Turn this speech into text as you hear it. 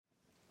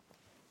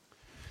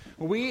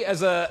We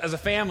as a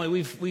family,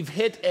 we've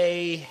hit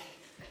a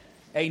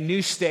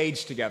new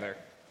stage together.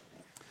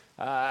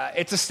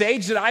 It's a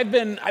stage that I've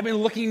been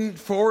looking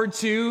forward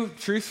to,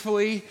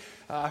 truthfully,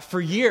 for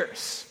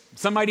years.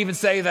 Some might even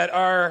say that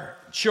our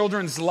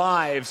children's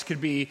lives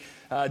could be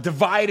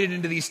divided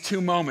into these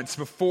two moments,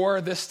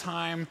 before this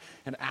time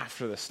and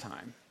after this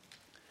time.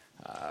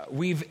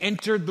 We've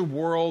entered the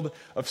world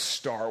of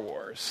Star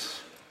Wars.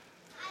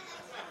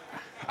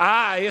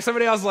 Yeah,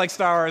 somebody else likes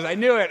Star Wars. I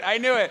knew it. I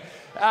know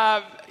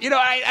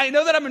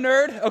that I'm a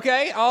nerd,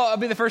 okay? I'll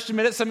be the first to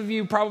admit it. Some of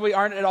you probably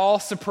aren't at all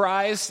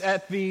surprised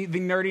at the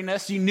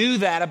nerdiness. You knew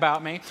that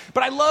about me.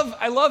 But I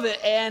love it.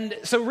 And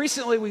so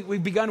recently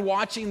we've begun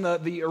watching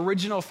the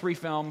original 3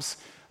 films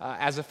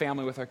as a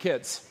family with our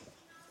kids.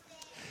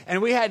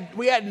 And we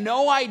had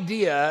no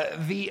idea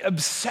the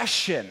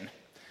obsession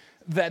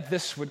that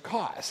this would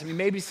cause. I mean,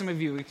 maybe some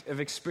of you have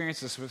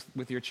experienced this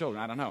with your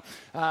children. I don't know.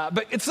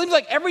 But it seems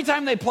like every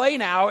time they play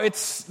now,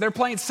 they're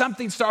playing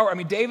something Star Wars. I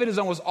mean, David is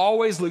almost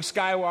always Luke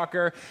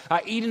Skywalker.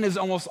 Eden is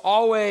almost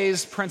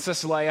always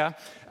Princess Leia.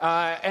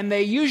 And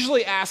they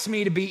usually ask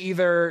me to be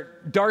either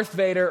Darth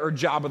Vader or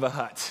Jabba the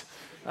Hutt.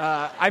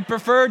 I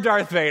prefer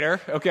Darth Vader,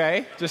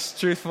 okay, just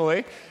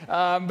truthfully.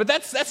 But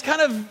that's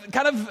kind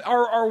of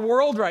our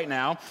world right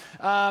now.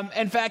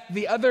 In fact,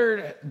 the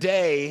other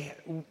day,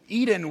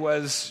 Eden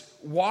was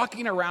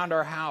walking around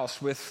our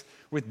house with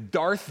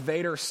Darth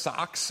Vader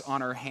socks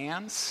on her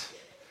hands.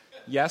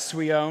 Yes,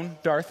 we own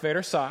Darth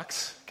Vader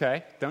socks,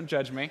 okay? Don't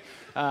judge me.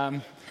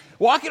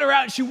 Walking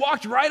around, she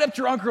walked right up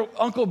to her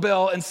Uncle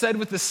Bill and said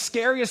with the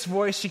scariest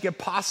voice she could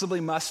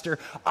possibly muster,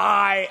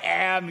 "I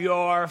am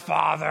your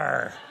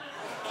father."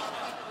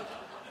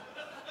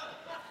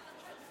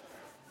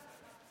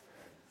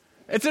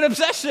 It's an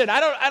obsession. I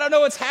don't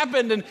know what's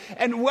happened,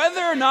 and whether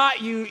or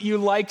not you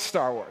like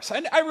Star Wars.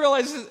 I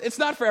realize it's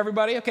not for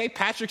everybody, okay?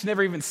 Patrick's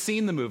never even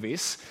seen the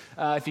movies,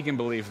 if you can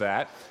believe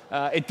that.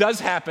 It does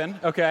happen,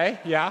 okay?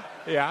 Yeah.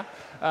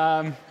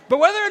 But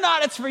whether or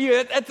not it's for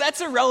you, that's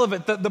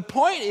irrelevant. The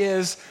point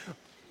is,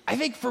 I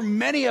think for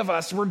many of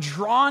us, we're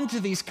drawn to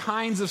these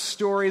kinds of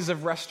stories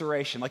of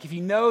restoration. Like if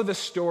you know the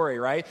story,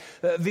 right?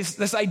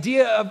 This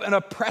idea of an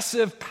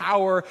oppressive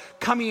power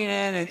coming in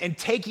and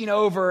taking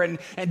over and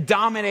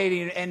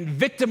dominating and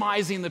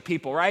victimizing the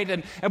people, right?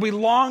 And we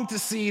long to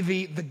see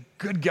the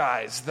good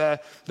guys,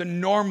 the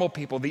normal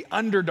people, the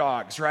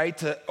underdogs, right?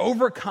 To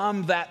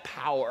overcome that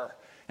power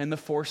and the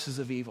forces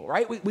of evil,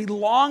 right? We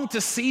long to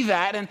see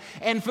that.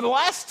 And for the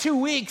last 2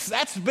 weeks,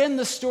 that's been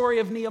the story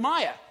of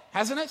Nehemiah,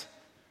 hasn't it?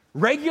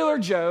 Regular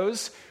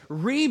Joes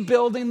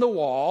rebuilding the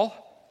wall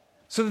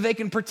so that they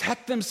can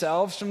protect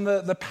themselves from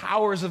the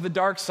powers of the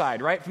dark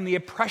side, right? From the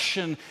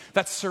oppression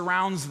that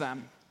surrounds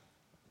them.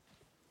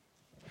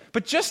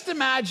 But just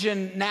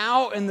imagine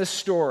now in the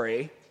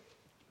story,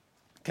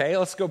 okay,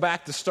 let's go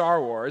back to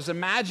Star Wars.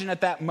 Imagine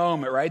at that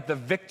moment, right? The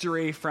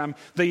victory from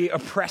the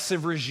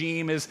oppressive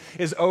regime is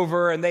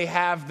over and they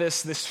have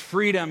this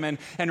freedom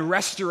and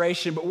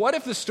restoration. But what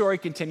if the story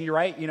continued,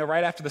 right?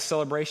 Right after the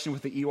celebration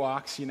with the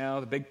Ewoks,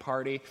 the big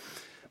party.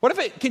 What if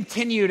it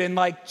continued and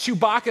like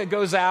Chewbacca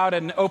goes out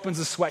and opens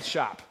a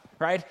sweatshop,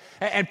 right?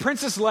 And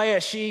Princess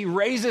Leia, she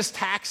raises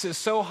taxes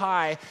so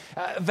high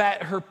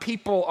that her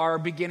people are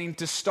beginning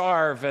to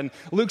starve. And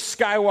Luke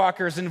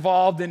Skywalker is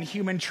involved in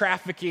human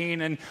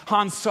trafficking, and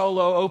Han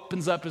Solo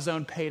opens up his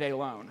own payday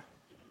loan.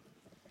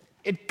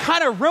 It'd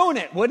kind of ruin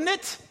it, wouldn't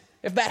it,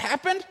 if that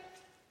happened?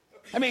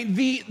 I mean,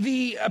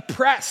 the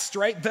oppressed,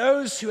 right?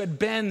 Those who had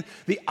been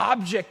the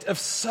object of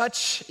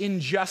such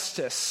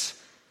injustice,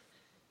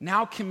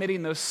 now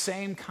committing those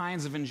same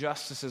kinds of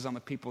injustices on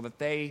the people that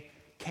they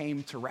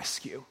came to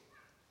rescue.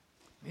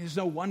 There's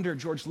no wonder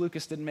George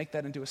Lucas didn't make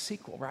that into a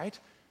sequel, right?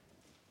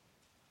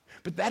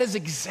 But that is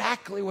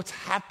exactly what's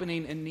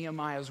happening in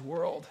Nehemiah's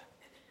world.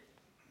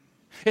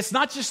 It's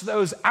not just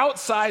those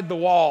outside the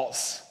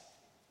walls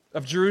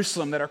of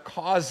Jerusalem that are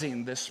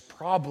causing this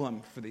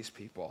problem for these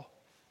people.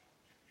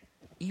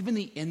 Even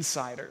the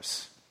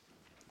insiders,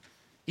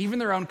 even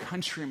their own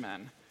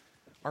countrymen,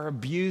 are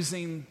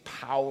abusing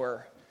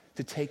power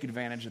to take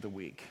advantage of the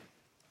weak.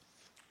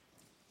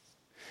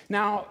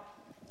 Now,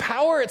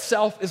 power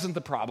itself isn't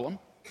the problem,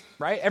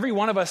 right? Every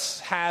one of us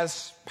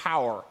has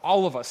power.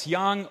 All of us,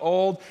 young,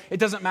 old, it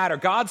doesn't matter.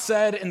 God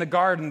said in the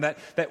garden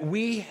that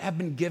we have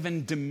been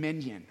given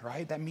dominion,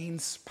 right? That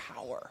means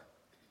power.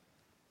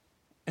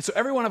 And so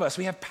every one of us,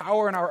 we have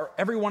power in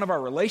every one of our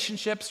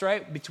relationships,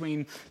 right?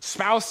 Between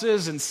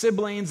spouses and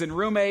siblings and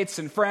roommates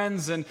and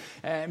friends and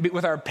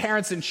with our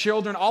parents and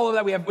children, all of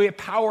that. We have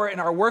power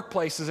in our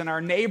workplaces, in our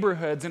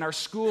neighborhoods, in our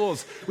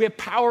schools. We have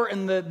power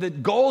in the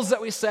goals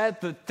that we set,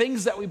 the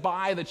things that we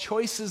buy, the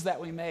choices that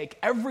we make.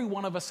 Every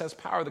one of us has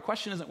power. The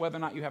question isn't whether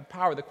or not you have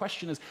power. The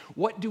question is,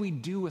 what do we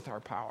do with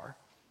our power?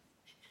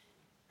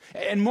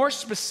 And more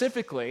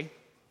specifically,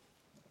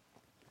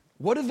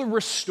 what do the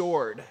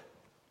restored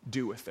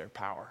do with their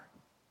power?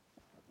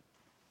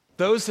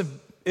 Those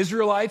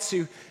Israelites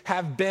who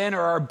have been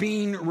or are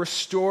being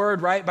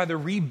restored, right, by the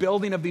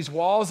rebuilding of these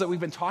walls that we've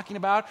been talking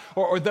about,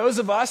 or those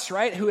of us,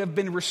 right, who have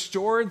been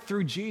restored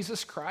through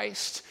Jesus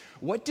Christ,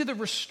 what do the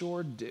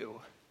restored do?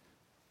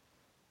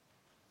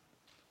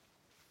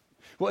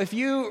 Well, if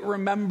you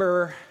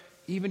remember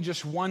even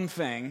just one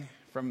thing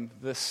from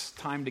this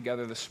time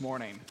together this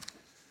morning,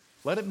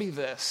 let it be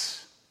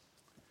this: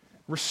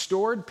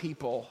 restored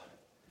people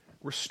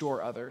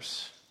restore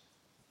others.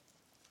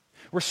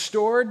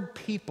 Restored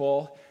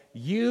people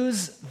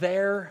use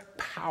their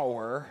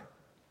power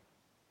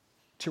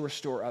to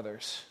restore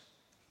others.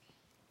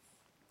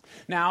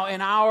 Now,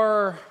 in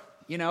our,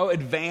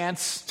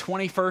 advanced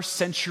 21st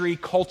century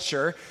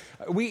culture,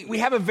 we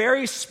have a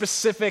very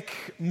specific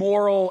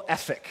moral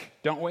ethic,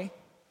 don't we?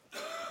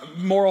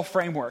 Moral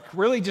framework.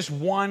 Really just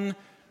one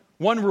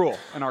rule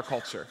in our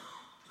culture.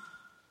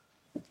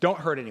 Don't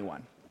hurt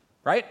anyone,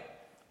 right?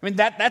 I mean,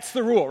 that's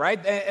the rule,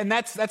 right? And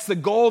that's the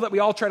goal that we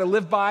all try to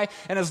live by.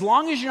 And as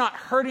long as you're not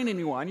hurting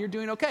anyone, you're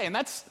doing okay. And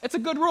that's a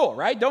good rule,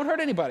 right? Don't hurt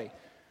anybody.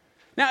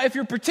 Now, if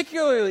you're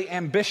particularly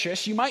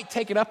ambitious, you might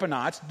take it up a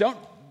notch.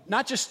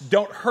 Not just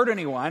don't hurt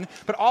anyone,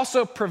 but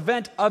also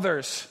prevent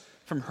others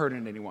from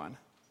hurting anyone.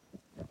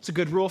 It's a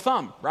good rule of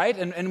thumb, right?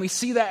 And we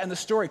see that in the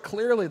story.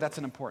 Clearly, that's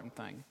an important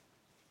thing.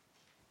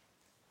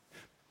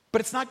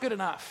 But it's not good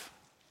enough.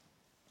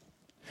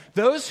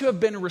 Those who have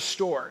been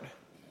restored,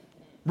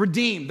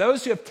 redeemed,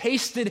 those who have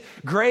tasted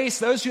grace,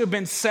 those who have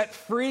been set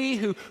free,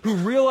 who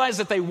realize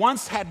that they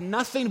once had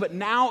nothing, but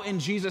now in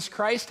Jesus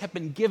Christ have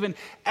been given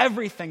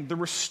everything, the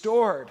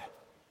restored.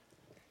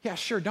 Yeah,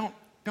 sure, don't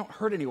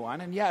hurt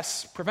anyone. And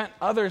yes, prevent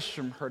others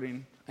from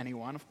hurting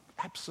anyone.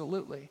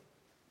 Absolutely.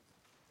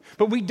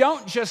 But we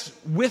don't just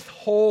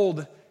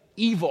withhold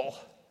evil.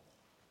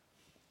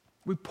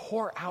 We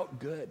pour out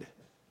good.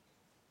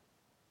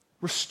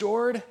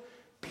 Restored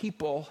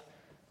people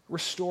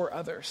restore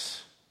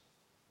others.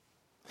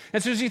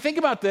 And so as you think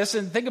about this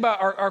and think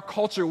about our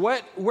culture,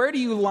 where do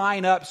you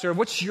line up, sort of,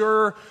 what's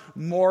your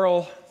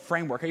moral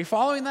framework? Are you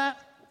following that?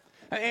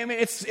 I mean,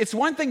 it's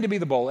one thing to be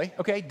the bully,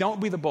 okay? Don't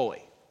be the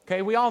bully,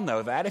 okay? We all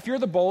know that. If you're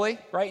the bully,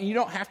 right, and you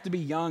don't have to be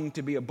young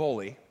to be a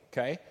bully,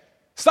 okay?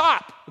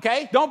 Stop,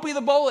 okay? Don't be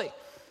the bully.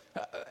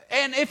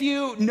 And if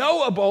you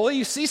know a bully,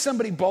 you see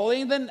somebody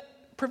bullying, then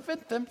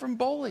prevent them from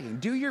bullying.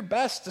 Do your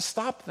best to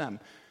stop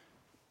them.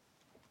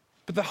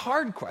 But the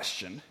hard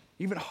question,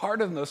 even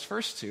harder than those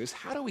first two, is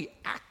how do we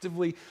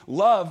actively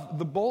love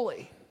the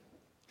bully?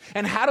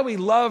 And how do we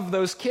love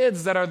those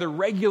kids that are the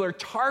regular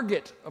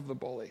target of the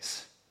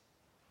bullies?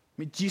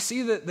 I mean, do you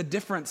see the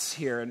difference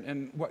here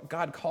in what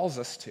God calls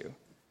us to?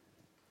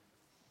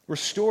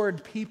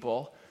 Restored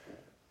people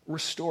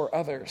restore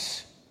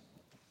others.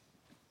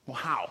 Well,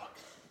 how?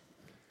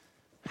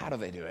 How do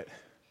they do it?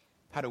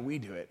 How do we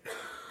do it?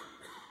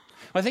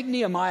 I think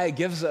Nehemiah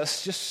gives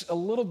us just a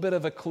little bit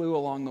of a clue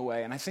along the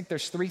way, and I think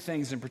there's three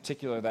things in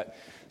particular that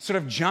sort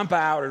of jump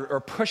out or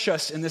push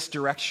us in this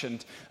direction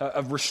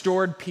of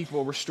restored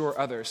people restore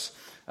others.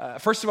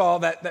 First of all,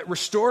 that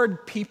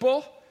restored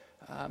people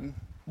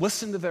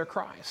listen to their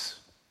cries.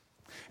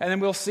 And then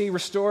we'll see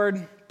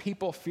restored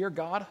people fear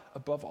God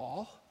above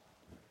all.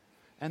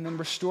 And then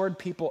restored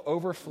people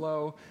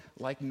overflow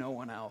like no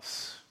one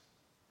else.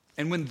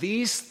 And when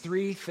these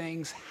three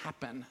things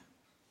happen,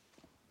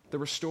 the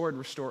restored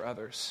restore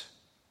others.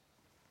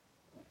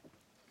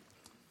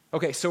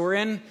 Okay, so we're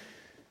in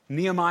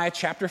Nehemiah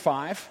chapter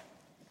 5.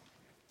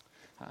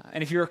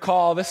 And if you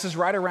recall, this is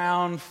right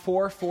around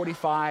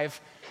 445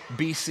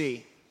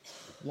 BC,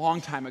 long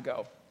time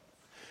ago.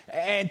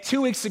 And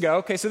 2 weeks ago,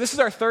 okay, so this is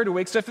our third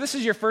week. So if this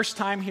is your first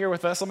time here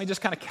with us, let me just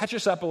kind of catch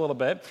us up a little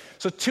bit.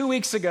 So 2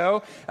 weeks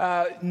ago,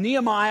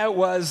 Nehemiah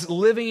was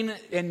living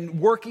and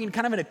working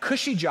kind of in a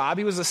cushy job.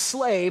 He was a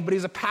slave, but he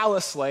was a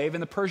palace slave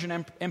in the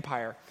Persian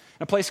Empire,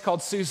 in a place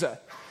called Susa.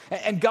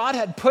 And God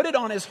had put it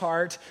on his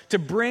heart to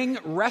bring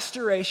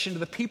restoration to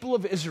the people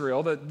of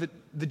Israel,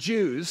 the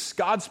Jews,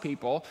 God's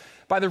people,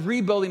 by the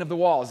rebuilding of the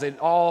walls. They'd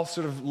all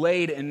sort of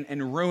laid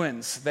in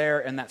ruins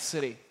there in that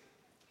city.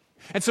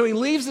 And so he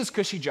leaves this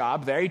cushy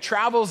job there. He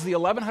travels the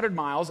 1,100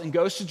 miles and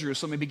goes to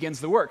Jerusalem and begins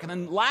the work. And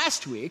then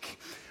last week,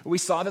 we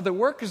saw that the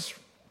work is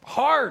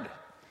hard.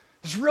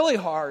 It's really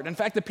hard. In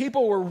fact, the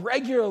people were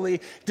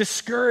regularly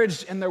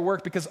discouraged in their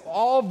work because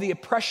all of the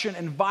oppression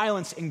and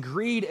violence and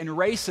greed and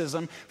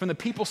racism from the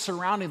people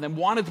surrounding them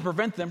wanted to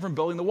prevent them from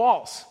building the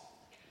walls.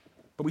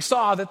 But we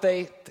saw that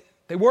they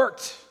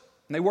worked.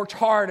 And they worked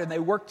hard and they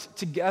worked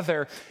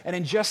together. And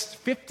in just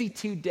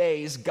 52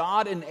 days,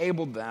 God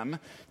enabled them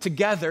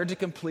together to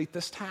complete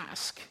this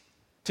task,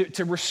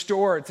 to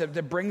restore,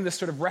 to bring this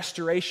sort of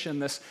restoration,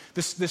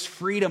 this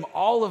freedom,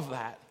 all of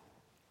that.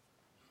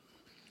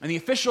 And the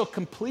official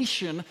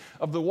completion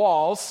of the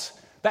walls,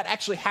 that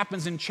actually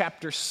happens in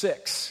chapter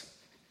 6.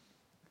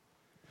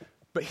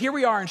 But here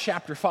we are in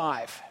chapter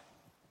 5.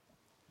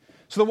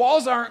 So the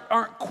walls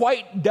aren't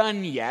quite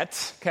done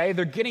yet, okay?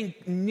 They're getting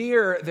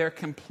near their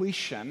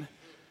completion.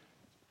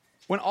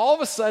 When all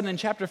of a sudden in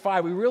chapter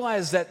 5, we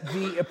realize that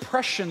the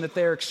oppression that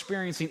they're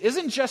experiencing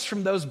isn't just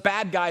from those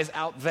bad guys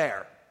out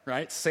there,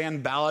 right?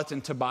 Sanballat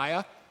and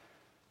Tobiah.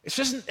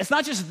 It's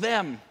not just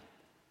them.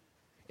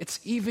 It's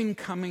even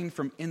coming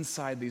from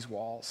inside these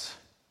walls.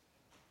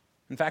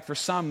 In fact, for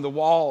some, the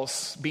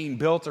walls being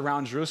built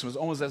around Jerusalem was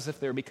almost as if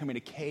they were becoming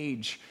a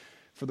cage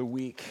for the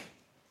weak.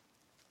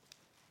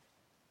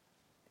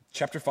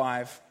 Chapter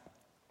 5,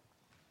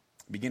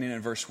 beginning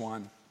in verse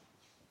 1.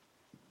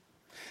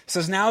 It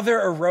says, "Now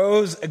there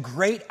arose a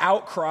great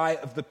outcry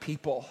of the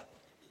people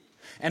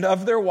and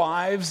of their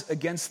wives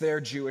against their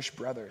Jewish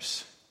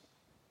brothers.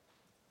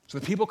 So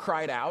the people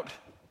cried out,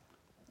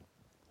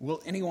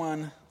 'Will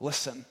anyone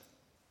listen?'"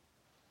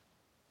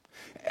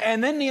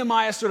 And then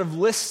Nehemiah sort of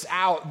lists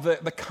out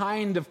the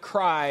kind of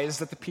cries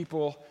that the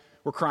people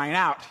were crying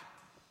out.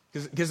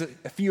 Gives a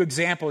few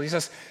examples. He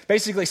says,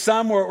 basically,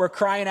 some were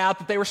crying out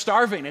that they were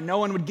starving and no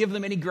one would give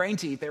them any grain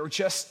to eat. They were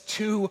just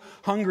too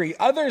hungry.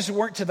 Others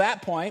weren't to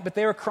that point, but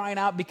they were crying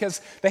out because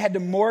they had to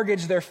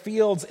mortgage their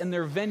fields and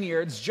their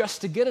vineyards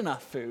just to get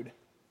enough food.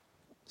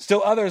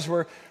 Still others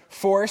were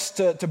forced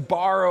to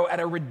borrow at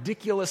a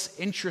ridiculous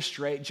interest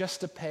rate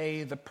just to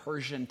pay the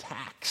Persian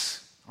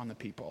tax on the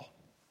people.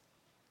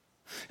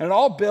 And it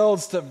all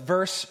builds to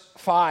verse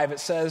 5. It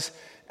says,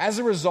 "As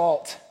a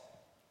result,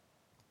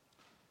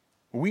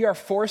 we are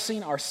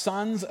forcing our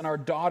sons and our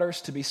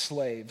daughters to be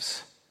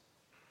slaves.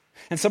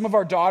 And some of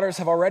our daughters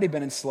have already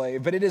been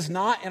enslaved, but it is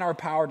not in our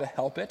power to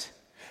help it,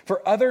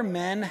 for other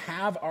men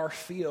have our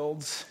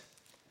fields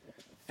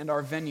and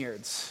our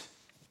vineyards."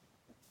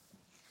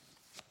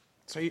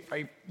 So are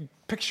you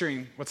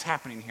picturing what's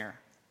happening here?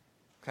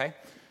 Okay?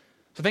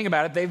 So think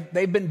about it.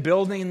 They've been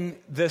building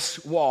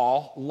this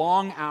wall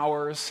long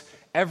hours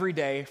every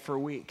day for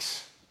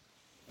weeks,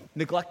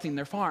 neglecting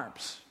their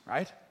farms,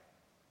 right?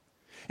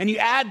 And you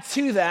add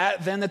to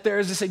that then that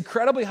there's this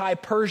incredibly high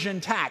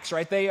Persian tax,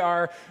 right? They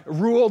are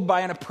ruled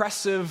by an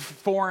oppressive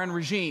foreign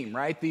regime,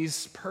 right?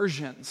 These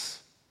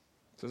Persians.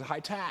 So there's a high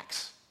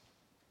tax.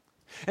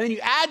 And then you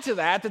add to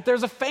that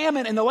there's a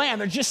famine in the land.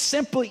 There just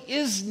simply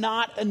is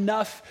not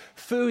enough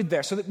food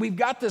there. So that we've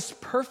got this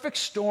perfect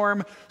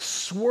storm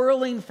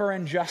swirling for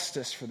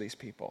injustice for these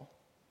people.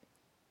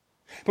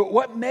 But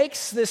what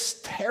makes this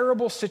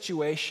terrible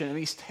situation and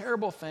these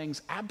terrible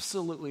things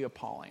absolutely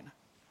appalling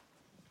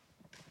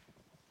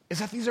is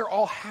that these are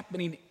all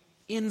happening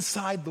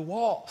inside the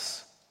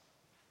walls,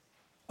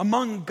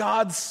 among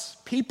God's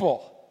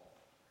people.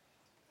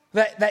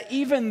 That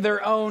even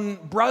their own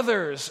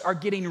brothers are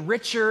getting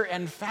richer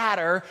and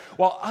fatter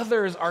while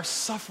others are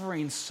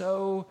suffering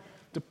so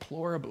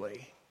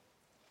deplorably.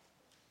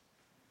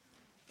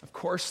 Of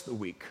course, the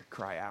weak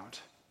cry out.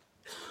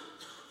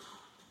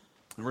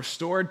 And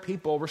restored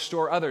people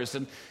restore others.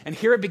 And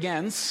here it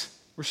begins.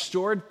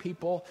 Restored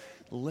people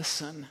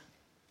listen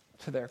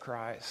to their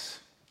cries.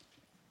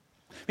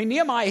 I mean,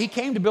 Nehemiah, he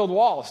came to build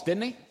walls,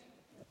 didn't he?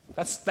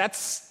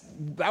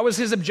 That was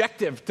his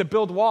objective, to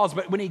build walls.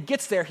 But when he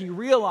gets there, he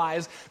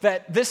realized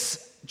that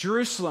this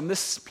Jerusalem,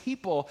 this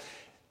people,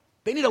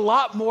 they need a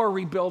lot more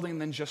rebuilding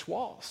than just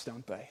walls,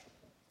 don't they?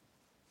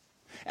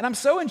 And I'm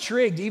so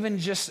intrigued, even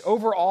just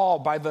overall,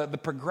 by the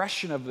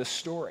progression of this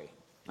story.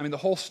 I mean, the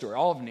whole story,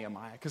 all of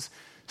Nehemiah. Because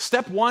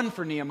step 1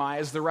 for Nehemiah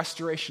is the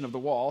restoration of the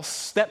walls.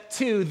 Step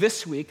 2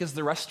 this week is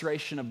the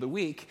restoration of the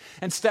weak.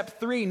 And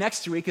step 3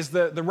 next week is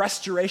the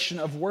restoration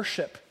of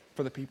worship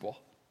for the people.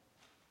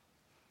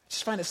 I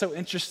just find it so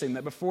interesting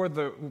that before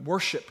the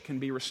worship can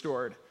be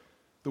restored,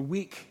 the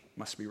weak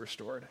must be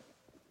restored.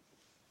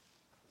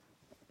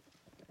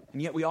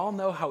 And yet we all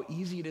know how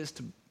easy it is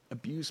to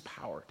abuse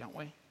power, don't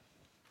we? I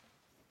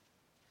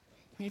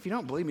mean, if you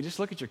don't believe me, just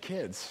look at your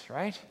kids,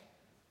 right?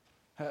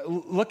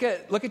 Look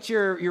at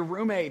your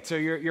roommate or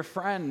your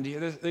friend,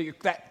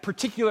 that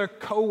particular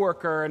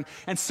coworker,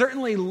 and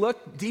certainly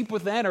look deep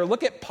within, or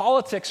look at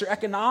politics or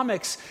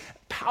economics.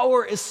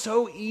 Power is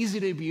so easy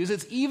to abuse.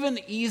 It's even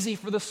easy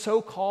for the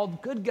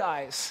so-called good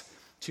guys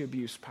to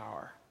abuse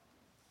power.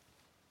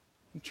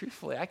 And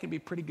truthfully, I can be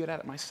pretty good at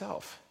it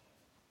myself.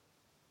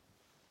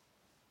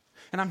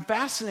 And I'm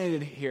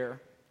fascinated here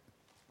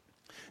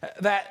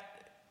that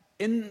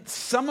in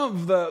some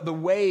of the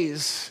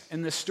ways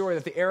in this story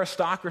that the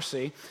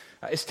aristocracy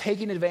is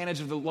taking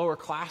advantage of the lower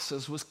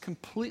classes was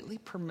completely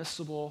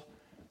permissible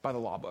by the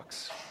law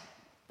books.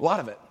 A lot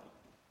of it.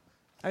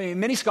 I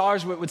mean, many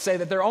scholars would say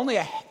that there are only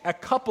a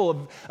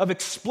couple of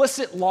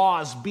explicit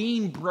laws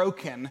being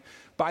broken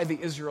by the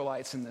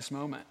Israelites in this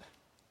moment.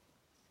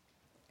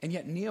 And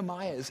yet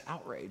Nehemiah is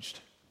outraged.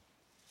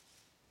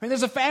 I mean,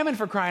 there's a famine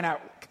for crying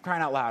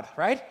out loud,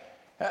 right?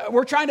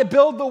 We're trying to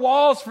build the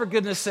walls, for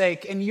goodness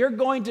sake, and you're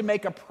going to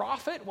make a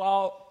profit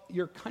while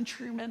your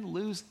countrymen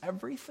lose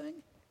everything?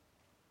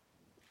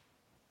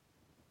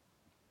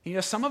 You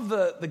know, some of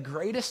the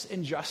greatest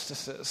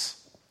injustices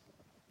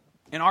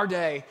in our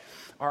day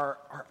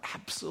are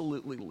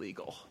absolutely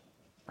legal,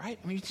 right?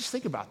 I mean, just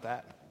think about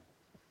that.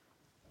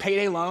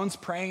 Payday loans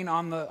preying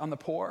on the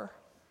poor,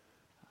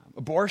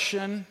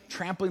 abortion,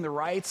 trampling the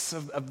rights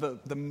of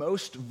the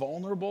most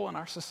vulnerable in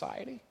our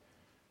society,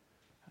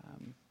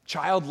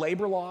 child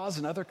labor laws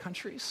in other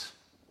countries.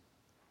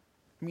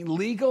 I mean,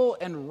 legal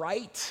and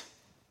right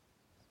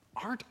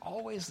aren't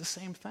always the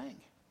same thing.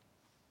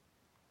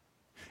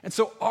 And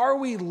so are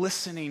we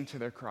listening to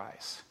their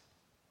cries?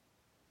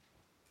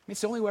 I mean,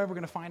 it's the only way we're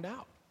going to find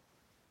out.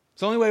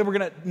 It's the only way we're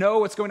going to know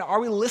what's going on. Are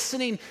we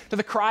listening to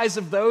the cries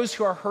of those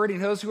who are hurting,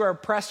 those who are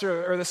oppressed,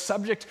 or the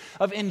subject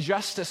of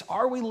injustice?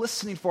 Are we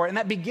listening for it? And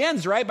that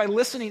begins, right, by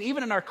listening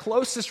even in our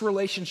closest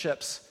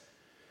relationships.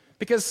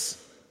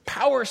 Because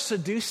power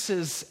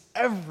seduces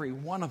every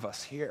one of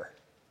us here.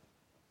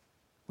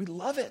 We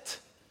love it.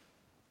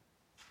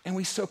 And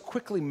we so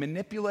quickly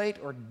manipulate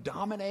or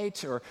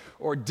dominate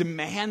or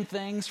demand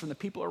things from the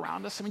people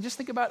around us. I mean, just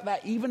think about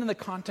that even in the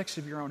context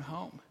of your own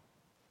home.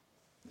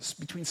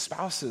 Between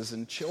spouses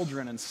and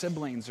children and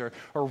siblings or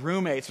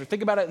roommates, or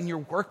think about it in your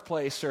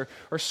workplace or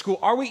school.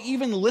 Are we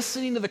even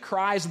listening to the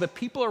cries of the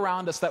people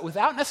around us that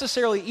without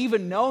necessarily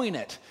even knowing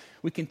it,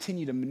 we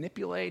continue to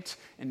manipulate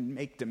and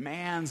make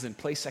demands and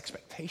place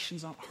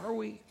expectations on? Are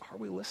we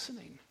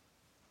listening?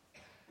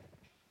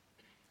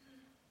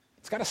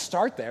 It's got to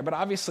start there, but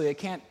obviously it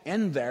can't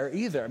end there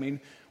either. I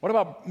mean, what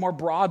about more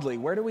broadly?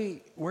 Where do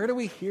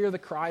we hear the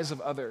cries of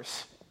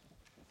others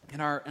in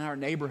our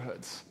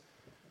neighborhoods?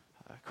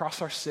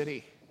 Across our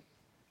city,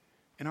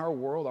 in our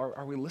world,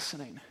 are we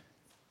listening?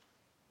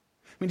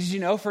 I mean, did you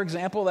know, for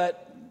example,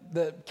 that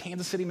the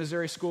Kansas City,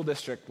 Missouri School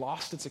District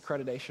lost its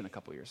accreditation a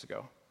couple years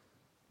ago?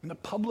 And the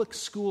public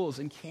schools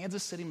in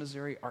Kansas City,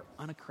 Missouri are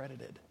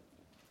unaccredited.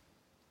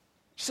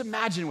 Just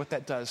imagine what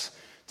that does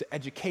to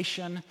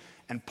education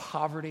and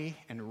poverty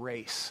and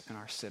race in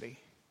our city.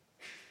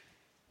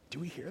 Do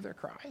we hear their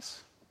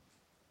cries?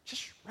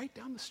 Just right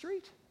down the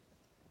street.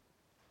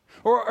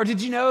 Or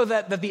did you know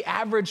that the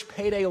average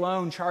payday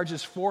loan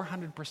charges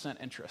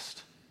 400%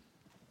 interest?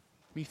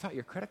 I mean, you thought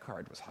your credit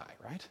card was high,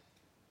 right?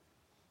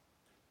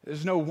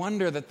 There's no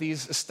wonder that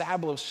these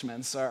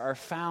establishments are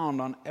found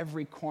on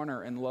every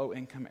corner in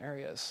low-income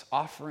areas,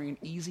 offering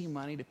easy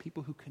money to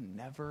people who can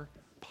never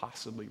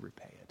possibly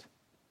repay it.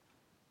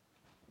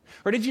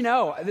 Or did you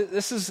know,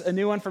 this is a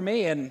new one for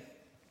me, and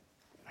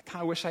I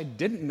kind of wish I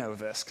didn't know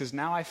this, because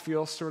now I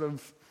feel sort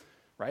of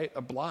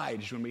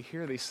obliged when we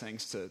hear these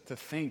things to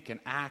think and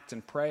act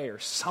and pray or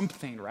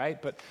something,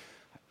 right? But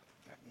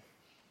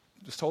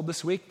I was told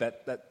this week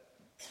that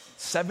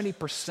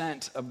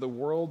 70% of the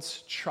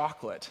world's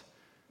chocolate,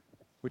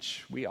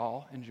 which we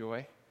all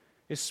enjoy,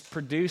 is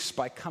produced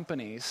by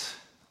companies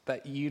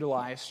that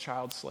utilize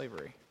child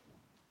slavery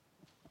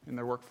in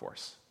their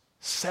workforce.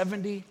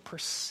 70%,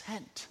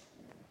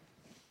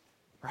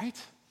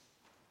 right?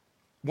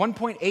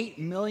 1.8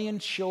 million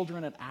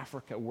children in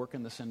Africa work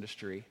in this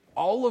industry,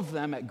 all of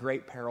them at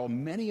great peril,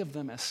 many of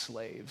them as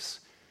slaves,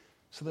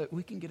 so that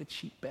we can get a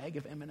cheap bag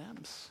of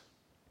M&Ms.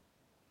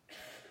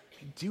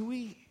 Do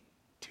we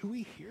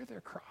hear their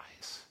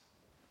cries?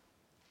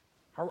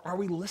 Are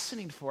we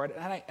listening for it?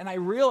 And I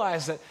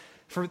realize that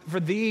for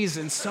these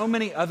and so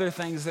many other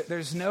things, that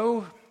there's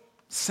no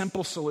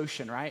simple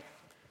solution, right?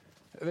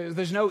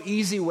 There's no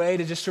easy way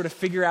to just sort of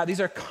figure out.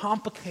 These are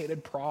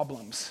complicated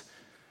problems.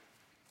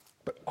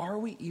 But are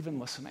we even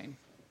listening?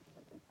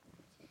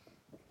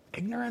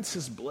 Ignorance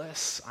is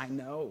bliss, I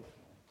know.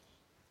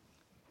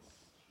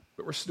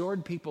 But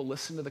restored people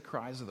listen to the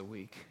cries of the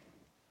weak.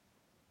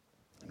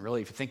 And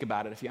really, if you think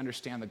about it, if you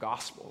understand the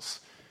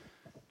Gospels,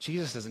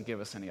 Jesus doesn't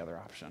give us any other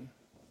option.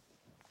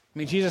 I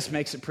mean, Jesus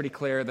makes it pretty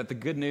clear that the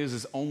good news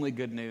is only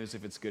good news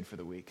if it's good for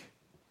the weak.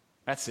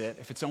 That's it.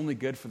 If it's only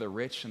good for the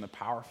rich and the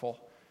powerful,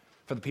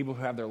 for the people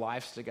who have their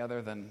lives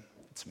together, then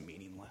it's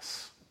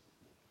meaningless.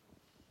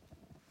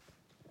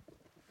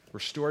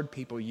 Restored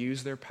people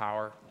use their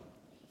power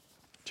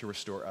to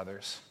restore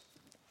others.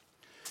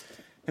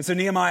 And so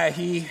Nehemiah,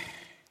 he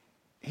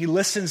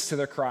listens to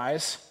their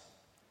cries.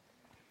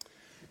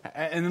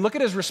 And look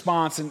at his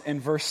response in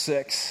verse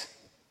 6.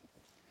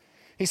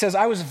 He says,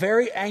 I was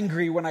very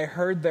angry when I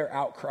heard their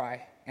outcry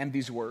and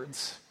these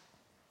words.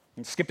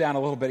 And skip down a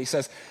little bit. He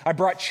says, I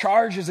brought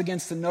charges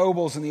against the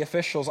nobles and the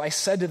officials. I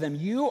said to them,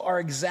 you are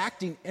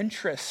exacting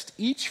interest,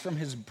 each from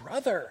his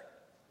brother.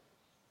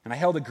 And I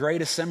held a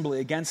great assembly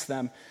against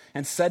them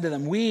and said to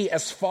them, we,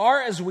 as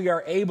far as we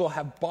are able,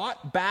 have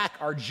bought back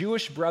our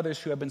Jewish brothers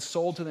who have been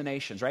sold to the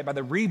nations, right? By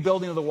the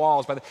rebuilding of the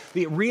walls, by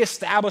the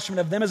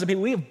reestablishment of them as a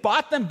people. We have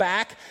bought them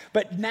back,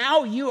 but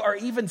now you are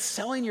even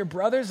selling your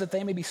brothers that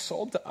they may be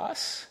sold to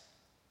us?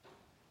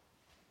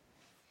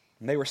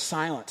 And they were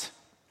silent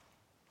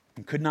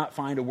and could not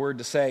find a word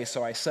to say.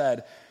 So I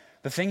said,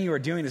 the thing you are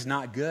doing is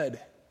not good.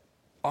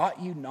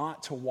 Ought you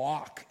not to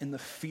walk in the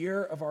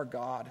fear of our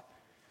God,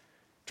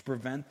 to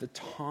prevent the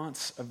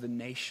taunts of the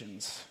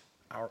nations,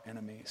 our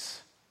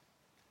enemies?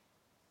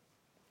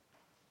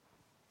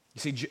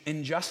 You see,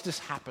 injustice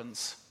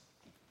happens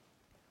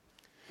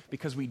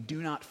because we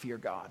do not fear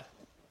God.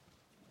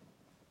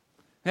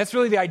 And that's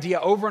really the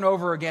idea over and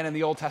over again in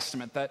the Old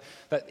Testament, that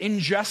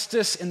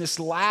injustice and this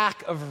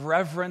lack of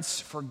reverence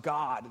for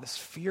God, this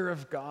fear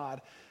of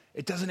God,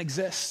 it doesn't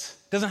exist.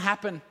 It doesn't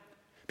happen.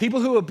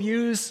 People who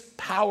abuse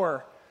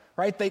power,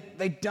 right,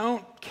 they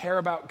don't care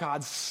about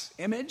God's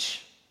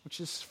image, which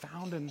is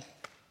found in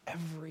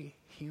every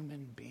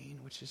human being,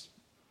 which is,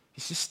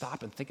 you just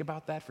stop and think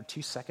about that for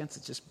 2 seconds.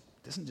 It just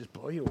doesn't just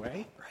blow you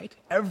away, right?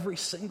 Every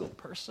single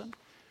person.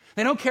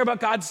 They don't care about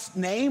God's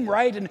name,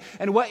 right?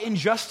 And what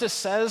injustice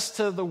says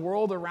to the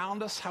world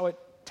around us, how it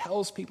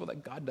tells people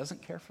that God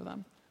doesn't care for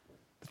them,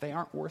 that they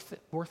aren't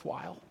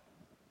worthwhile.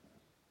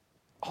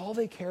 All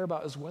they care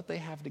about is what they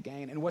have to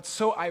gain. And what's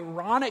so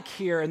ironic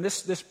here in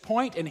this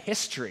point in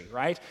history,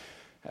 right?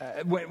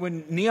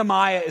 When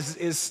Nehemiah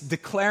is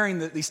declaring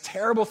that these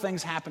terrible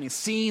things happening,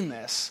 seeing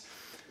this,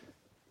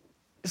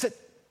 is that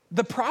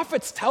the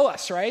prophets tell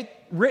us, right,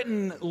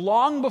 written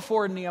long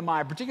before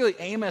Nehemiah, particularly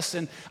Amos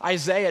and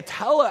Isaiah,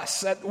 tell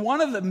us that one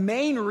of the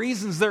main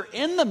reasons they're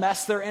in the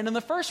mess they're in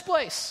the first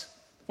place.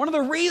 One of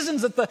the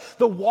reasons that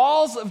the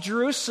walls of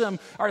Jerusalem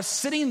are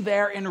sitting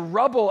there in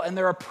rubble and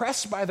they're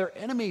oppressed by their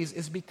enemies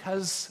is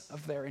because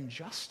of their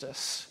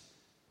injustice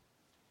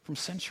from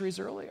centuries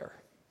earlier.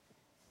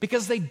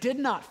 Because they did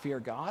not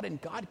fear God,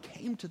 and God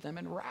came to them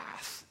in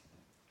wrath.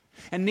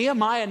 And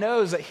Nehemiah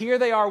knows that here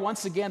they are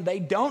once again. They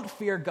don't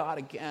fear God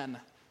again.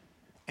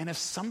 And if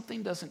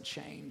something doesn't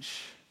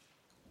change,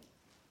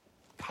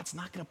 God's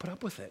not going to put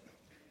up with it.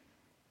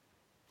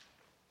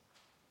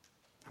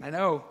 And I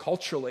know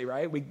culturally,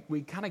 right,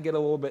 we kind of get a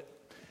little bit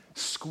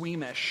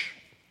squeamish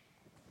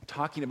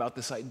talking about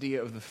this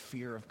idea of the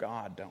fear of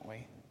God, don't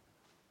we?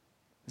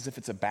 As if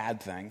it's a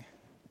bad thing.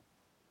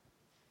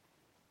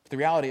 But the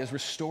reality is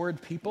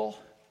restored people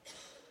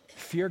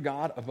fear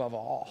God above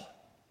all.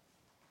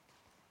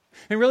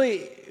 And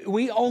really,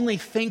 we only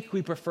think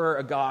we prefer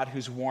a God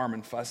who's warm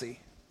and fuzzy,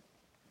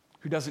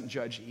 who doesn't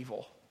judge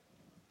evil.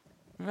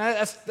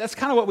 That's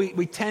kind of what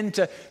we tend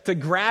to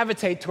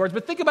gravitate towards.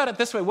 But think about it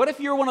this way. What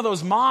if you're one of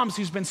those moms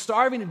who's been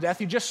starving to death,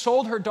 who just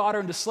sold her daughter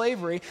into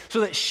slavery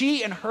so that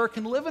she and her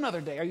can live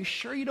another day? Are you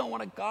sure you don't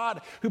want a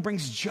God who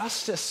brings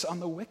justice on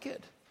the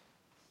wicked?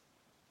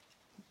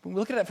 When we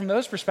look at it from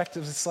those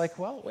perspectives, it's like,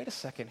 well, wait a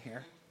second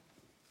here.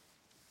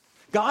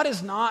 God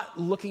is not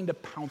looking to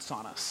pounce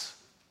on us.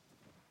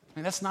 I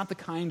mean, that's not the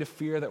kind of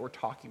fear that we're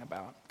talking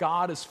about.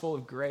 God is full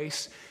of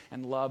grace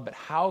and love, but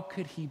how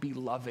could he be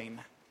loving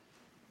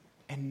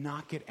and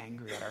not get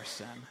angry at our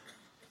sin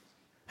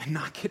and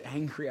not get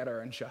angry at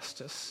our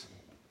injustice?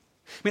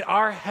 I mean,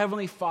 our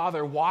Heavenly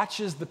Father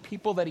watches the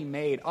people that he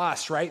made,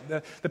 us, right?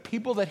 The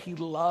people that he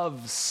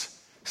loves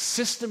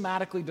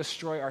systematically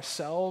destroy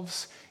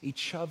ourselves,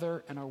 each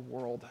other, and our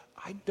world.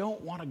 I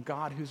don't want a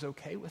God who's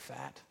okay with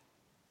that.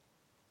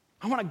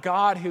 I want a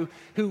God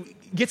who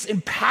gets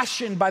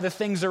impassioned by the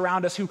things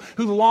around us, who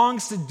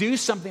longs to do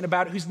something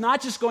about it, who's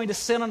not just going to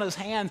sit on his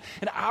hands.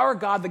 And our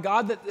God, the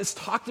God that is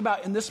talked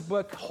about in this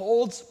book,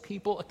 holds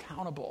people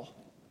accountable.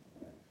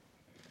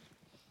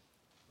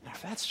 Now,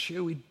 if that's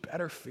true, we'd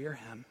better fear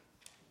him.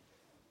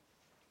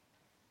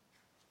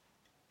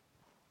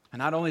 And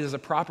not only does a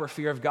proper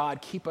fear of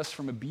God keep us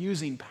from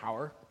abusing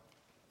power,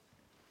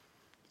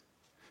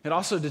 it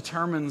also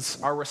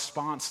determines our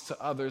response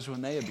to others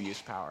when they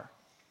abuse power.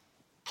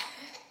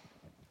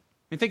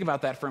 I mean, think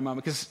about that for a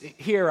moment, because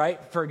here, right,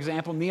 for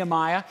example,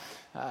 Nehemiah,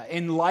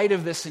 in light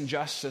of this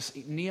injustice,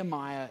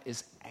 Nehemiah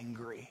is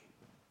angry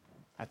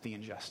at the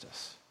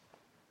injustice.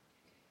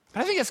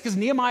 But I think it's because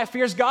Nehemiah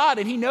fears God,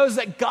 and he knows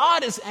that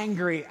God is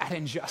angry at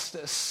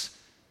injustice.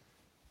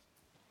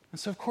 And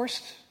so, of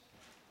course,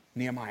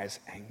 Nehemiah is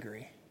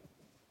angry.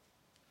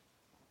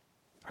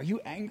 Are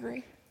you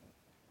angry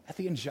at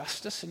the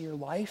injustice in your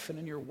life and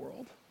in your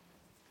world?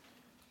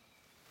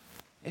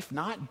 If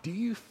not, do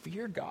you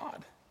fear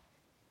God?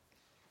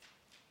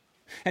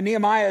 And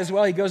Nehemiah as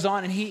well, he goes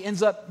on and he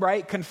ends up,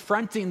 right,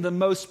 confronting the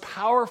most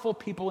powerful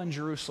people in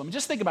Jerusalem.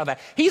 Just think about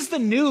that. He's the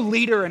new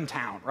leader in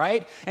town,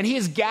 right? And he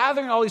is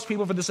gathering all these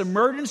people for this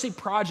emergency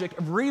project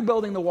of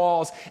rebuilding the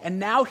walls. And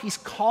now he's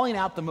calling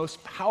out the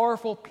most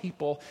powerful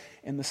people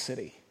in the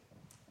city.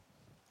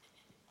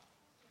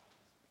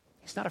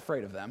 He's not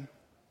afraid of them.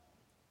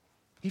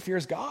 He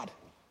fears God.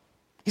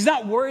 He's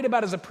not worried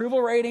about his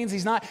approval ratings.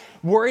 He's not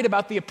worried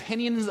about the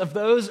opinions of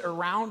those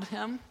around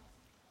him.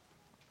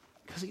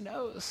 Because he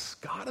knows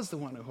God is the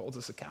one who holds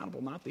us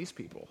accountable, not these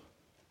people.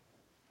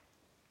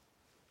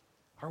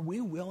 Are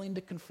we willing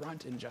to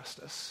confront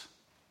injustice?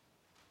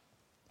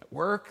 At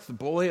work, the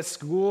bully at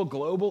school,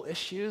 global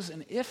issues?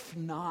 And if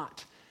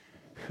not,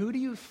 who do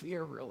you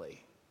fear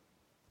really?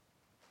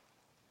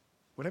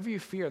 Whatever you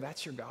fear,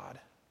 that's your God.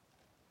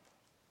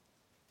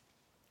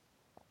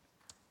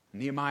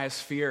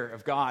 Nehemiah's fear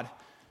of God,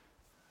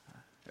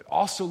 it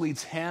also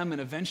leads him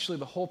and eventually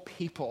the whole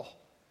people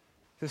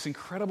this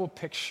incredible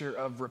picture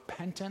of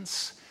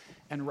repentance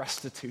and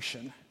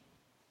restitution.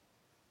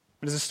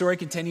 But as the story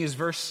continues,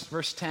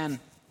 verse 10,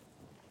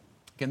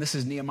 again, this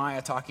is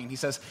Nehemiah talking. He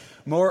says,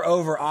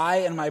 "Moreover, I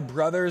and my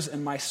brothers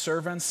and my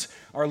servants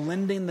are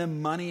lending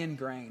them money and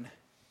grain.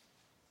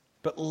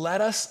 But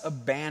let us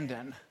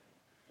abandon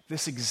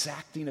this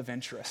exacting of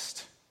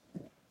interest."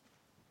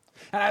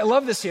 And I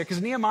love this here because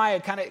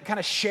Nehemiah kind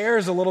of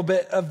shares a little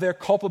bit of their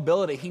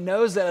culpability. He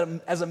knows that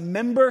as a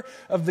member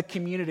of the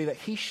community that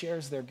he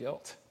shares their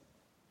guilt.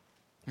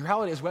 The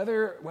reality is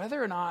whether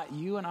or not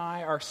you and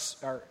I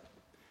are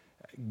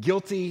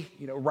guilty,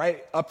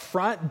 right up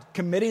front,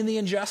 committing the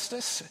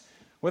injustice,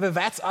 Whether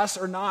that's us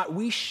or not,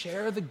 we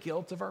share the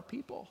guilt of our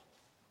people.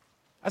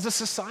 As a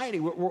society,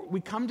 we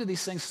come to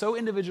these things so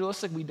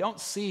individualistic, we don't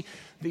see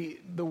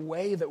the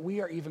way that we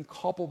are even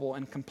culpable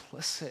and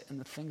complicit in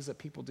the things that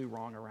people do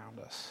wrong around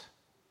us.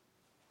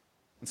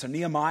 And so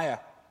Nehemiah,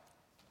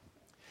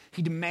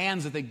 he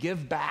demands that they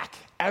give back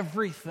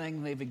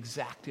everything they've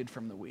exacted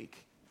from the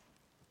weak.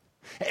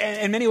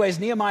 In many ways,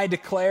 Nehemiah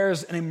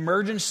declares an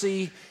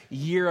emergency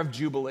year of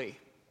Jubilee.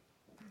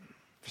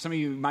 For some of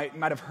you might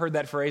have heard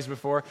that phrase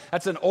before.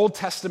 That's an Old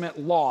Testament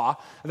law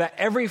that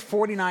every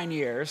 49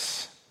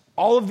 years,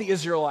 all of the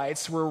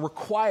Israelites were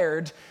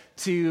required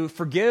to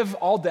forgive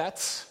all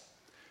debts,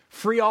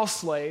 free all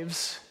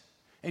slaves,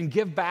 and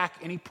give back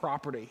any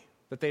property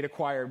that they'd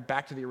acquired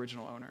back to the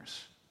original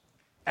owners.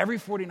 Every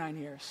 49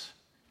 years.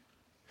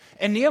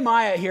 And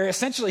Nehemiah here,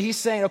 essentially, he's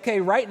saying,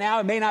 okay, right now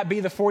it may not be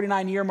the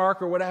 49-year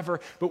mark or whatever,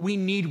 but we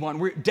need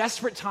one.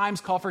 Desperate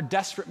times call for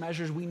desperate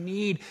measures. We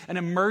need an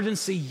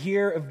emergency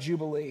year of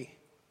Jubilee.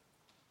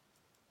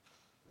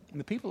 And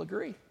the people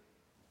agree.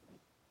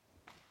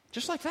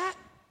 Just like that.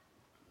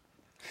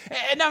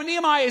 And now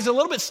Nehemiah is a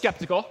little bit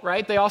skeptical,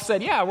 right? They all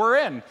said, yeah, we're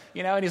in.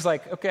 And he's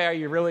like, okay, are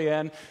you really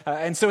in?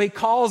 And so he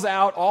calls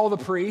out all the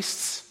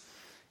priests,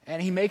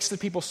 and he makes the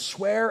people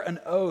swear an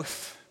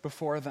oath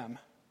before them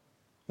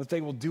that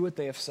they will do what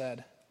they have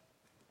said.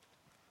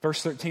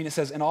 Verse 13, it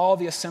says, and all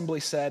the assembly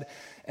said,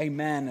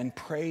 amen, and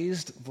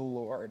praised the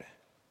Lord.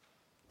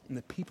 And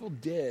the people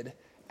did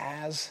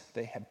as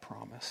they had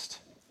promised.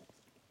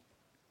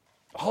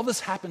 All this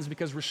happens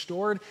because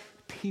restored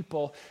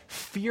people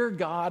fear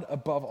God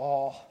above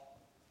all.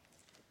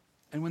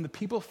 And when the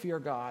people fear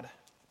God,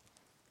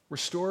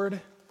 restored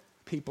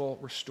people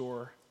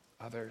restore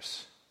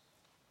others.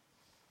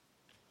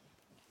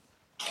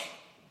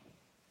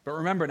 But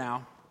remember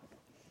now,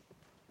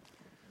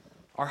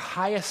 our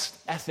highest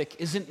ethic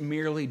isn't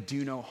merely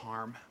do no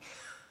harm.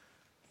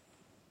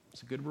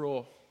 It's a good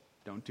rule.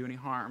 Don't do any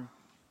harm.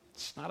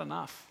 It's not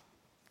enough.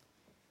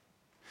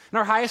 And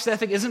our highest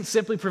ethic isn't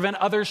simply prevent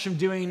others from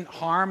doing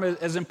harm,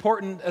 as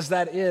important as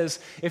that is.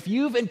 If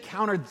you've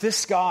encountered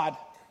this God,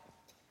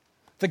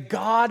 the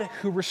God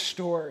who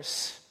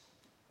restores,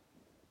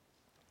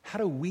 how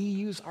do we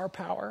use our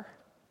power?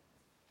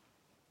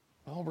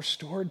 Well,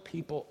 restored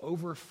people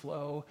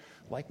overflow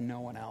like no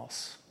one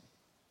else.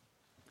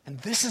 And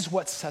this is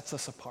what sets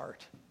us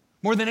apart.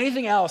 More than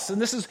anything else,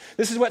 and this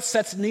is what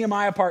sets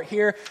Nehemiah apart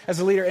here as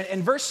a leader.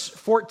 In verse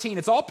 14,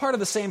 it's all part of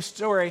the same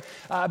story,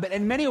 but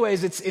in many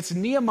ways, it's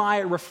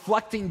Nehemiah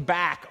reflecting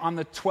back on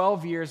the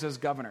 12 years as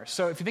governor.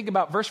 So if you think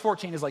about verse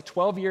 14 is like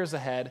 12 years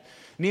ahead,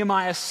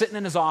 Nehemiah is sitting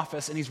in his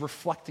office, and he's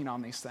reflecting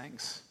on these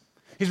things.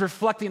 He's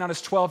reflecting on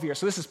his 12 years.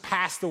 So this is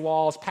past the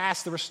walls,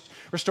 past the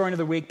restoring of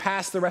the weak,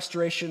 past the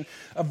restoration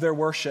of their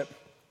worship.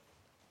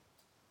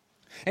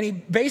 And he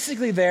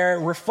basically there,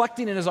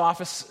 reflecting in his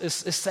office,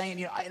 is saying,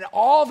 in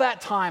all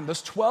that time,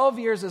 those 12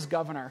 years as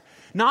governor,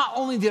 not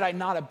only did I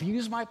not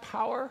abuse my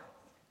power,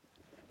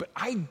 but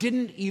I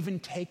didn't even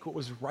take what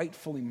was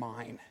rightfully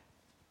mine.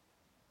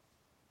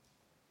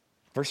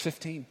 Verse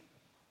 15.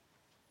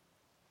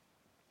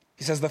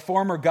 He says, the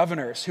former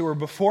governors who were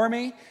before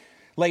me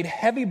laid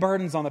heavy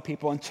burdens on the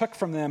people and took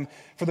from them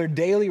for their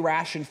daily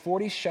ration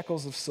 40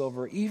 shekels of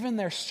silver. Even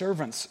their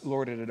servants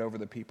lorded it over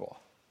the people.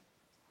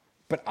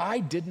 But I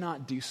did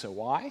not do so.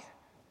 Why?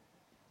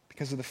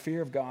 Because of the fear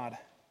of God.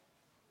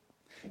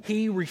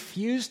 He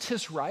refused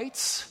his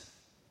rights,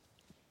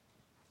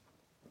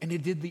 and he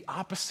did the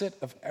opposite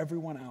of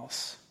everyone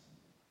else.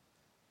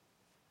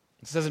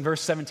 It says in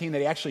verse 17 that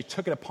he actually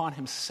took it upon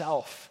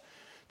himself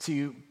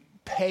to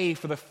pay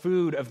for the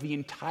food of the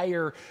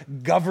entire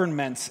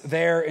government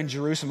there in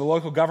Jerusalem, the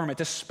local government,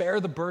 to spare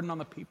the burden on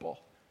the people,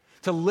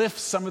 to lift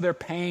some of their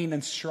pain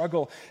and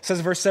struggle. It says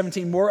in verse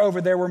 17,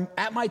 moreover, there were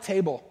at my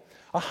table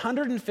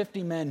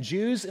 150 men,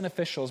 Jews and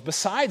officials,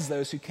 besides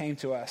those who came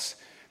to us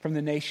from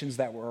the nations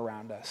that were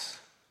around us.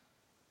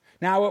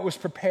 Now what was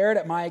prepared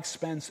at my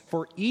expense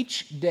for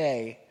each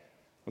day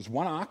was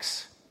 1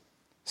 ox,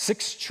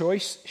 6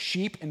 choice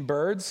sheep and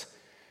birds,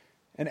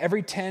 and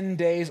every 10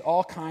 days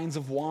all kinds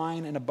of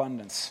wine in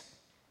abundance.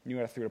 You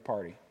got to throw a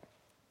party.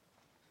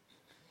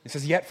 It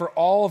says, yet for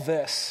all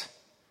this,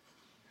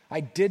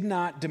 I did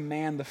not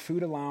demand the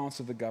food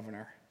allowance of the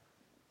governor,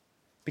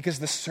 because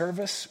the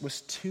service was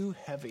too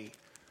heavy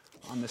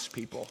on this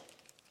people.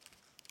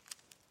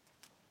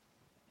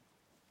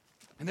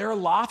 And there are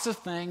lots of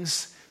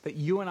things that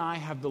you and I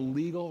have the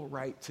legal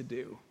right to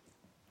do,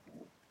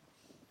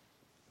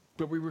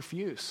 but we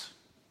refuse,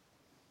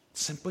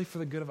 simply for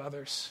the good of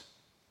others,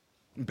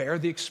 and bear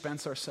the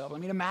expense ourselves. I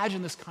mean,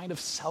 imagine this kind of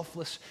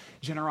selfless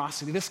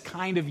generosity, this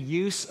kind of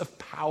use of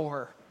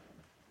power,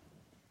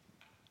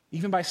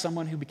 even by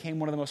someone who became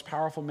one of the most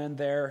powerful men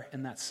there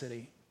in that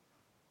city.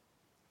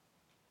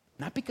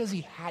 Not because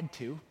he had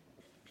to,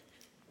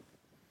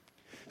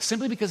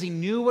 simply because he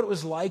knew what it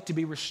was like to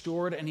be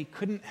restored, and he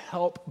couldn't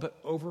help but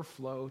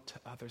overflow to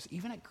others,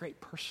 even at great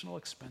personal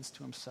expense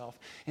to himself.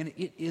 And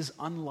it is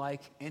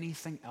unlike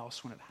anything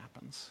else when it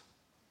happens.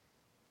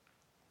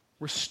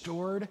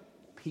 Restored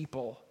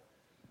people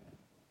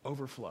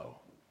overflow.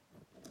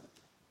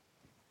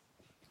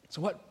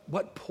 So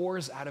what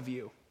pours out of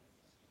you?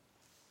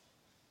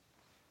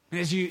 And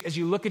as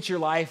you look at your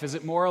life, is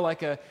it more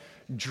like a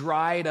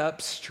dried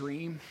up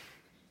stream?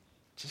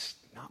 Just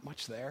not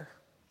much there?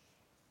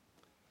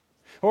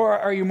 Or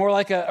are you more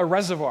like a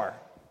reservoir?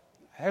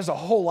 There's a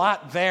whole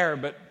lot there,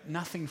 but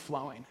nothing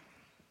flowing.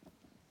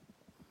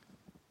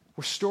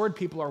 Restored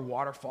people are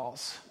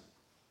waterfalls,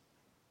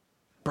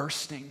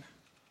 bursting,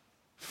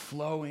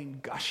 flowing,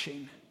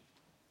 gushing.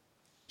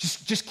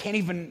 Just can't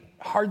even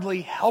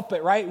hardly help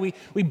it, right?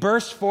 We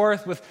burst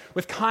forth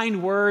with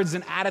kind words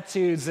and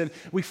attitudes, and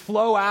we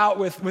flow out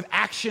with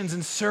actions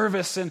and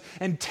service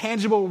and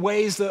tangible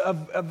ways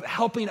of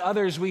helping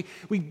others.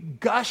 We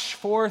gush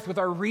forth with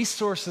our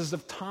resources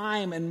of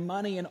time and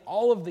money and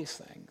all of these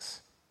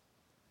things.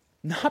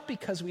 Not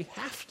because we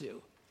have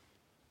to,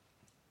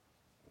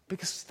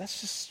 because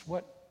that's just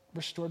what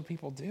restored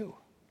people do.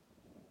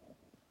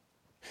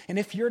 And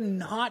if you're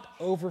not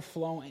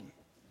overflowing,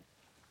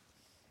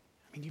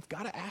 I mean, you've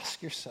got to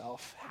ask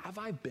yourself, have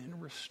I been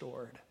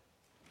restored?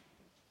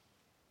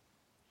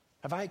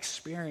 Have I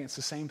experienced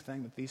the same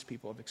thing that these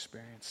people have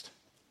experienced?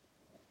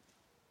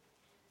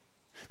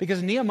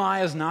 Because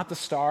Nehemiah is not the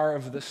star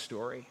of this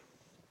story.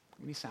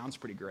 I mean, he sounds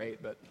pretty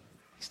great, but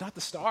he's not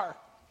the star.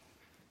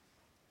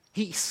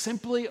 He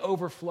simply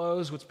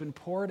overflows what's been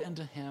poured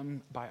into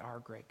him by our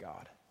great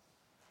God.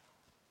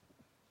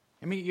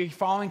 I mean, you're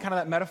following kind of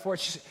that metaphor.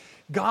 It's just,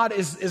 God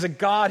is a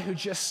God who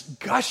just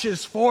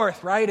gushes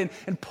forth, right?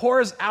 And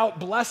pours out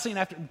blessing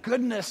after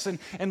goodness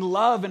and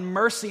love and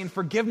mercy and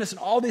forgiveness and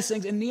all these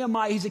things. And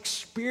Nehemiah, he's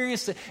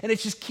experienced it, and it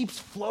just keeps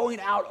flowing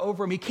out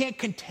over him. He can't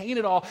contain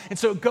it all. And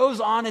so it goes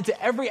on into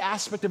every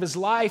aspect of his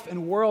life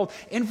and world,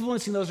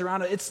 influencing those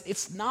around it.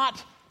 It's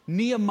not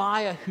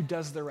Nehemiah who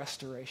does the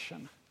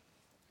restoration.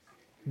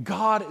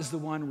 God is the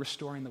one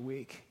restoring the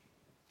weak.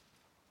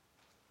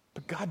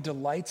 But God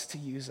delights to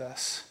use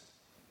us.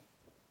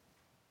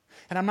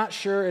 And I'm not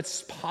sure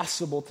it's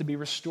possible to be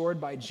restored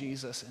by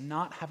Jesus and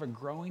not have a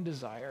growing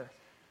desire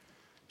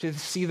to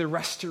see the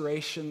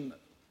restoration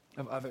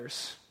of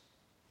others,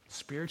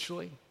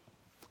 spiritually,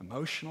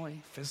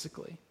 emotionally,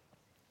 physically.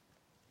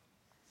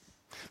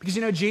 Because,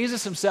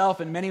 Jesus himself,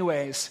 in many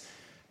ways,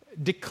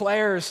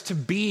 declares to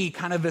be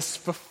kind of this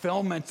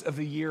fulfillment of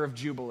the year of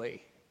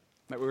Jubilee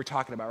that we were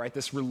talking about, right?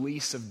 This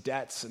release of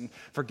debts and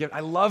forgiveness. I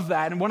love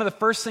that. And one of the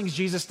first things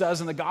Jesus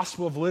does in the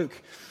Gospel of Luke,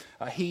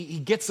 he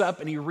gets up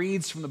and he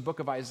reads from the book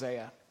of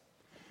Isaiah.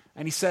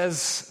 And he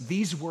says,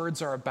 these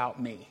words are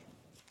about me.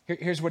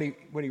 Here's what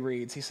he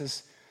reads. He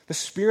says, the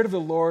Spirit of the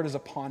Lord is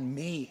upon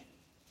me,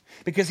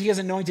 because he has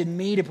anointed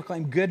me to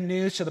proclaim good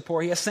news to the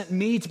poor. He has sent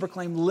me to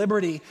proclaim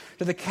liberty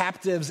to the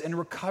captives and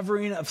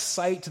recovering of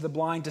sight to the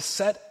blind, to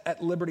set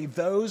at liberty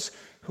those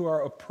who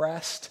are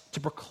oppressed,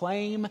 to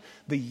proclaim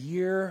the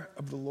year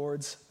of the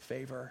Lord's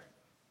favor.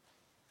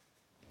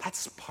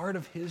 That's part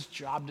of his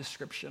job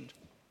description.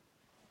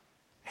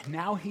 And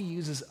now he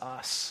uses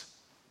us,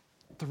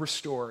 the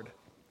restored,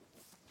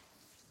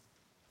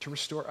 to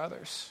restore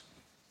others.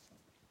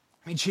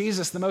 I mean,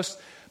 Jesus, the most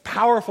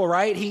powerful,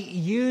 right? He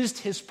used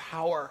his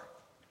power.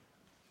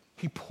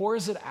 He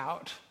pours it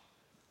out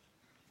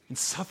and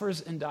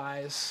suffers and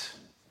dies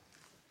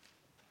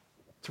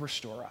to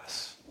restore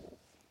us.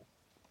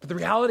 But the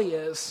reality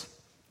is,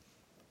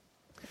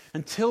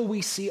 until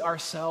we see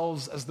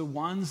ourselves as the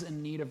ones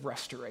in need of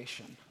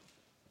restoration,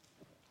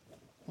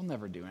 we'll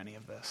never do any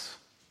of this,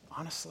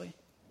 honestly.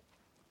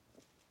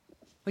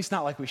 At least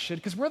not like we should,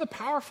 because we're the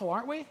powerful,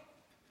 aren't we?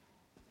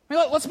 I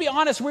mean, let's be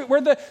honest,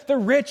 we're the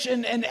rich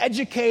and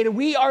educated.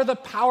 We are the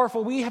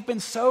powerful. We have been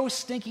so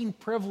stinking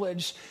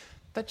privileged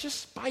that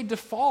just by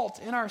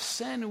default in our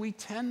sin, we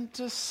tend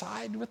to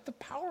side with the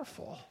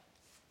powerful.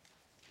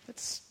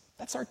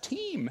 That's our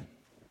team,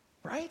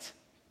 right?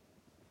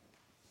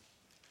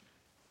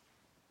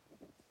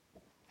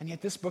 And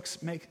yet this book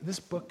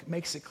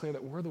makes it clear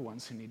that we're the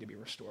ones who need to be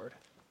restored.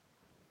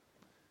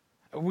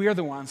 We are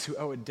the ones who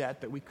owe a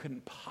debt that we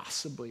couldn't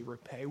possibly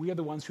repay. We are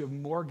the ones who have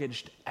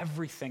mortgaged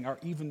everything,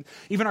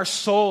 even our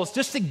souls,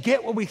 just to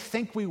get what we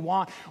think we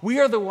want. We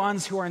are the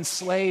ones who are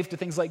enslaved to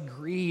things like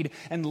greed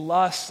and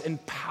lust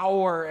and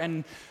power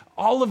and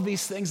all of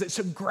these things that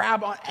should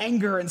grab on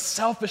anger and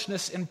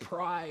selfishness and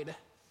pride.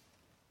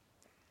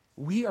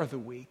 We are the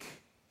weak,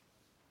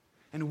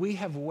 and we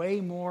have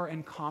way more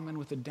in common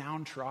with the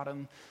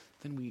downtrodden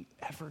than we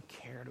ever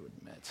care to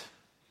admit.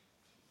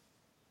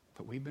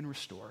 But we've been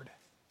restored.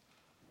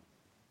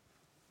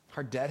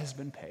 Our debt has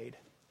been paid.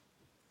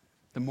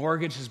 The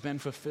mortgage has been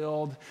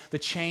fulfilled. The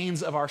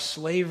chains of our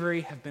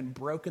slavery have been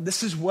broken.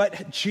 This is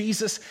what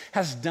Jesus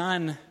has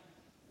done.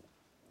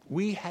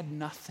 We had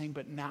nothing,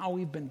 but now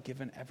we've been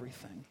given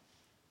everything.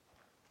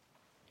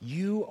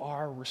 You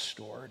are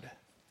restored.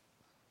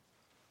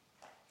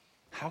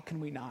 How can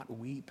we not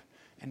weep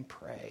and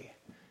pray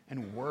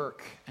and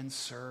work and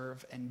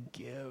serve and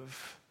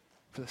give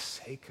for the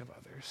sake of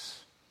others?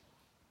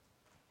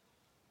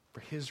 For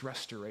his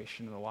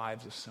restoration in the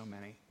lives of so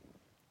many.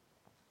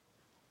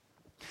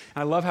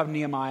 And I love how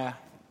Nehemiah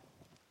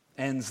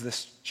ends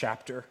this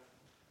chapter.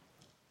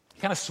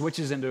 kind of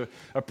switches into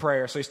a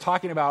prayer. So he's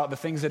talking about the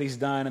things that he's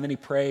done, and then he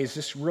prays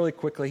just really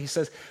quickly. He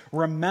says,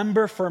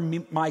 remember for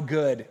me, my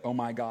good, oh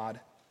my God,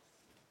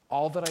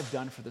 all that I've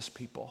done for this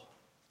people.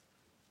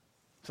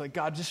 It's like,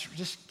 God,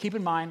 just keep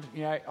in mind,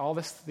 all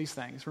these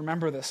things.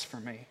 Remember this for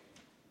me.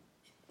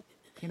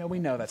 We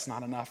know that's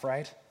not enough,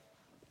 right?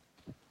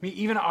 I mean,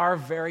 even our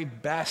very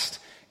best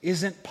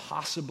isn't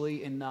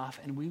possibly enough,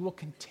 and we will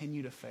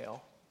continue to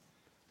fail.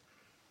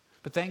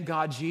 But thank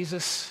God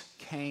Jesus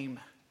came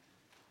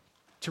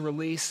to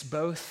release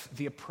both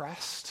the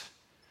oppressed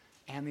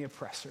and the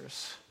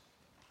oppressors.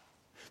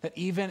 That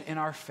even in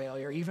our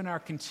failure, even our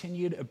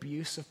continued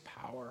abuse of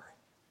power,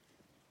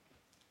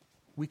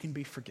 we can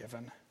be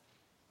forgiven.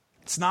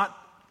 It's not,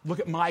 look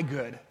at my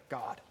good,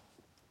 God,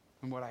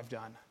 and what I've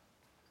done.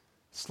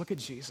 Just look at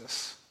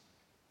Jesus.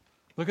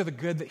 Look at the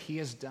good that he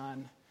has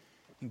done,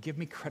 and give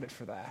me credit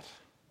for that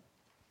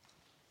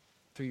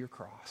through your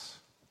cross.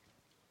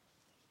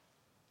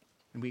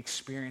 And we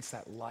experience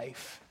that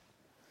life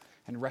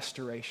and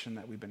restoration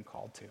that we've been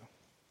called to.